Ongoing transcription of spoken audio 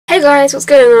Hey guys, what's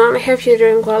going on? I hope you're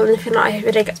doing well, and if you're not, I hope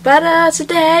your day gets better.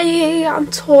 Today I'm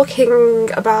talking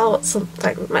about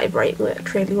something my brain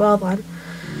worked really well on.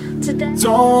 Today,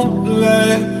 don't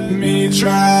let me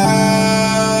drown.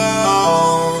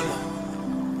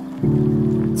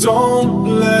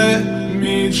 Don't let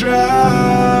me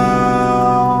drown.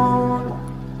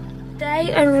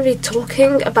 Today I'm going to be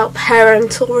talking about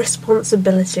parental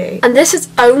responsibility, and this has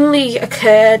only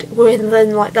occurred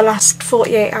within like the last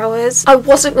 48 hours. I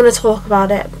wasn't going to talk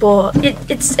about it, but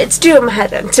it's doing my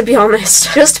head in, to be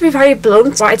honest. Just to be very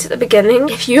blunt right at the beginning,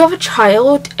 if you have a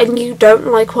child and you don't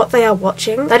like what they are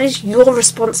watching, that is your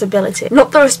responsibility,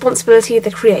 not the responsibility of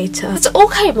the creator. It's all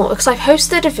came up because I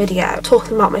posted a video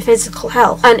talking about my physical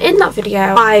health, and in that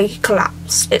video I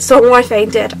collapsed. It saw I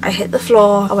fainted, I hit the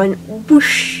floor, I went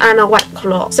whoosh, and I wet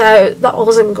clock. So that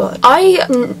wasn't good.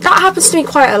 That happens to me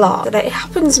quite a lot. It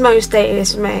happens most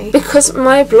days for me because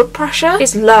my blood pressure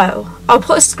is low. I'll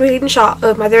put a screenshot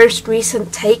of my most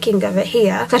recent taking of it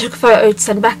here. I took a photo to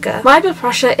send Becca. My blood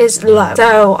pressure is low,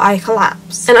 so I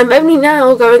collapsed. And I'm only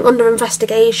now going under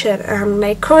investigation, and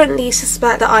they currently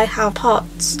suspect that I have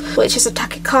POTS, which is a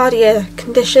tachycardia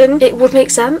condition. It would make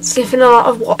sense given a lot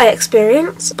of what I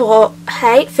experience, but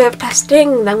hey, further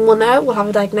testing, then we'll know, we'll have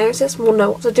a diagnosis, we'll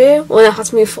know what to do, we'll know how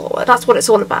to move forward. That's what it's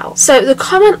all about. So the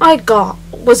comment I got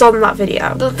was on that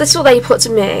video. This is what they put to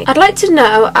me. I'd like to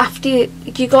know, after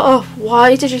you got off,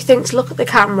 why did you think to look at the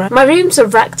camera? My room's a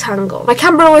rectangle. My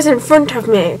camera was in front of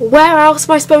me. Where else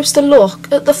am I supposed to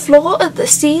look? At the floor? At the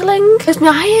ceiling? At my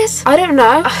eyes? I don't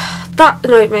know. That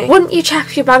annoyed me. Wouldn't you check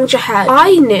if you banged your head?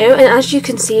 I knew, and as you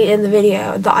can see in the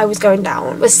video, that I was going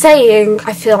down. Was saying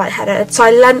I feel lightheaded, so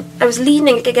I was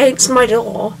leaning against my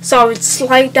door, so I would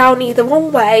slide down either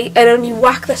one way and only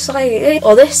whack the side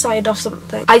or this side off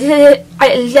something. I did it.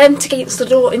 I leant against the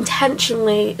door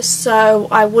intentionally so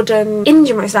I wouldn't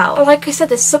injure myself. Like I said,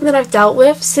 this is something I've dealt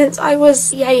with since I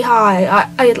was yay high.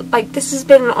 This has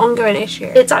been an ongoing issue.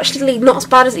 It's actually not as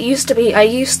bad as it used to be. I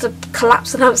used to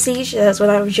collapse and have seizures when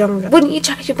I was younger. Wouldn't you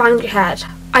check if you banged your head?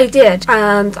 I did,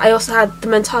 and I also had the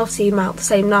mental health team out the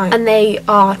same night, and they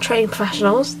are trained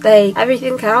professionals. They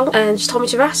everything out and just told me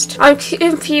to rest. I'm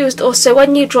confused also,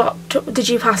 when you dropped, did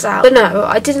you pass out? But no,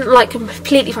 I didn't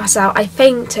completely pass out. I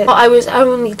fainted, but I was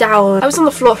only down. I was on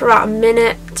the floor for about a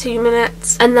minute, 2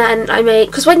 minutes, and then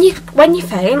because when you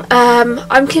faint,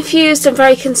 I'm confused and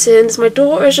very concerned. My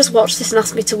daughter has just watched this and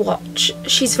asked me to watch.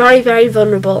 She's very, very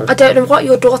vulnerable. I don't know what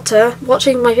your daughter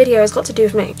watching my video has got to do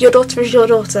with me. Your daughter is your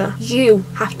daughter. You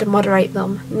have to moderate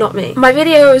them, not me. My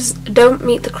videos don't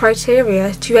meet the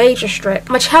criteria to age restrict.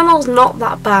 My channel's not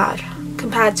that bad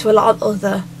compared to a lot of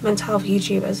other mental health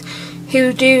YouTubers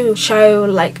who do show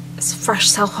like fresh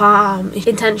self-harm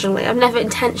intentionally. I've never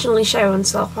intentionally shown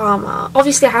self-harm art.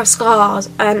 Obviously I have scars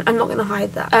and I'm not going to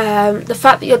hide that. The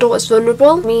fact that your daughter's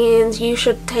vulnerable means you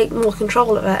should take more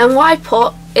control of it. And what I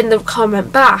put in the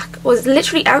comment back was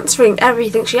literally answering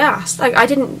everything she asked.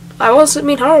 I wasn't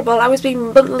being horrible, I was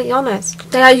being bluntly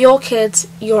honest. They are your kids,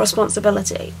 your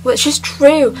responsibility. Which is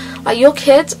true. Like, your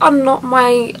kids are not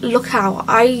my lookout.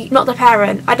 I'm not the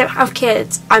parent. I don't have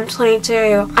kids. I'm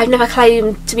 22. I've never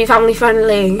claimed to be family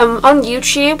friendly. On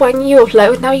YouTube, when you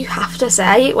upload now, you have to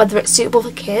say whether it's suitable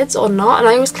for kids or not, and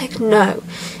I always click no.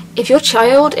 If your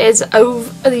child is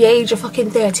over the age of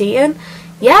fucking 13,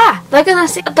 yeah, they're gonna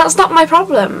see. That's not my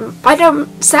problem. I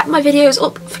don't set my videos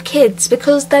up for kids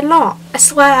because they're not. I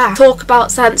swear. Talk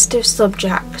about sensitive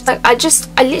subjects. Like, I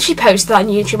literally posted that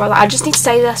on YouTube. I just need to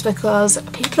say this because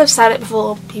people have said it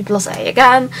before, people will say it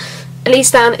again. At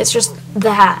least then it's just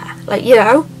there. Like, you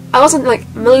know, I wasn't like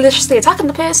maliciously attacking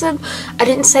the person. I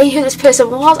didn't say who this person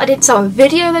was. I didn't say what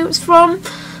video they was from.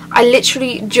 I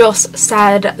literally just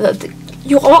said that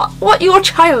what your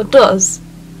child does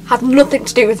has nothing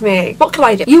to do with me. What can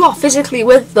I do? You are physically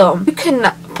with them. You can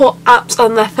put apps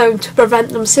on their phone to prevent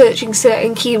them searching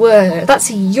certain keywords. That's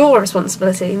your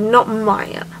responsibility, not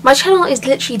mine. My channel is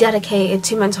literally dedicated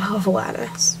to mental health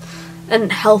awareness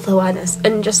and health awareness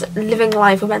and just living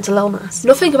life with mental illness.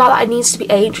 Nothing about that needs to be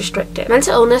age restricted.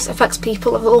 Mental illness affects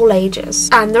people of all ages,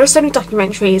 and there are so many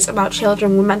documentaries about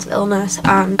children with mental illness,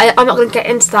 and I'm not going to get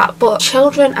into that, but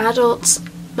children, adults,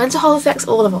 mental health affects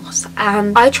all of us,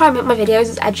 and I try and make my videos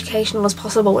as educational as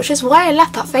possible, which is why I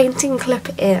left that fainting clip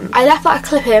in. I left that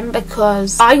clip in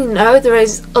because I know there are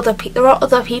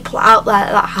other people out there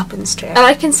that happens to, and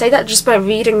I can say that just by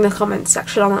reading the comments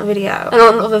section on that video and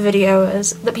on other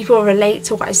videos, that people relate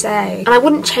to what I say, and I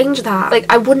wouldn't change that.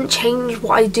 Like, I wouldn't change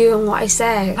what I do and what I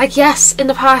say. Like, yes, in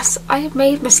the past I have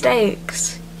made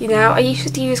mistakes. You know, I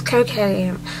used to use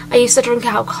cocaine. I used to drink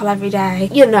alcohol every day.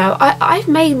 You know, I've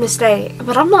made mistakes,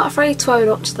 but I'm not afraid to own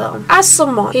up to them. As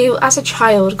someone who, as a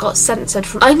child, got censored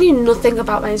from... I knew nothing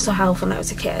about mental health when I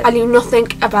was a kid. I knew nothing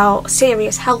about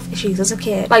serious health issues as a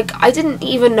kid. Like, I didn't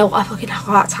even know what a fucking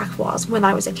heart attack was when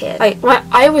I was a kid. Like,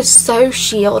 I was so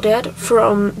shielded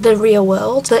from the real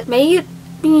world that made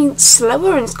me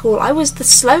slower in school. I was the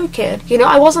slow kid. You know,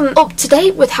 I wasn't up to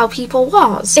date with how people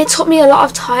was. It took me a lot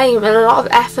of time and a lot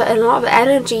of effort and a lot of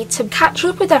energy to catch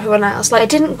up with everyone else. Like, I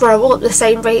didn't grow up the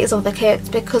same rate as other kids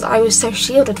because I was so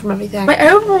shielded from everything.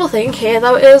 My overall thing here,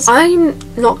 though, is I'm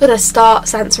not gonna start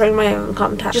censoring my own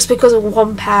content just because of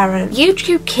one parent.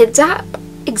 YouTube Kids app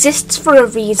exists for a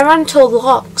reason. Parental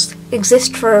locks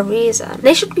exist for a reason.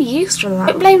 They should be used for that.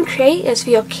 Don't blame creators for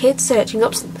your kids searching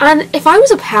up. And if I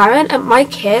was a parent and my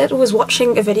kid was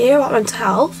watching a video about mental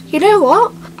health, you know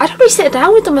what? I'd probably sit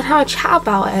down with them and have a chat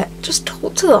about it. Just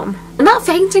talk to them. And that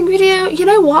fainting video, you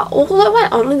know what? All that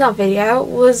went on in that video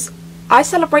was I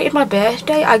celebrated my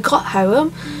birthday, I got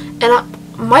home, and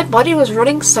my body was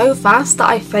running so fast that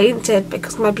I fainted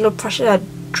because my blood pressure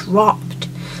had dropped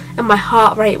and my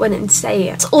heart rate went insane.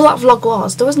 That's all that vlog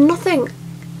was. There was nothing...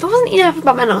 There wasn't even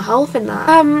about mental health in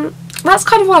that. That's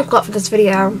kind of what I've got for this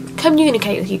video.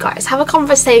 Communicate with you guys. Have a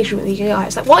conversation with you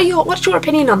guys. Like, what's your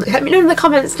opinion on this? Let me know in the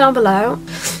comments down below.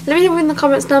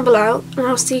 And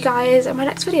I'll see you guys in my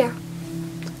next video.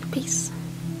 Peace.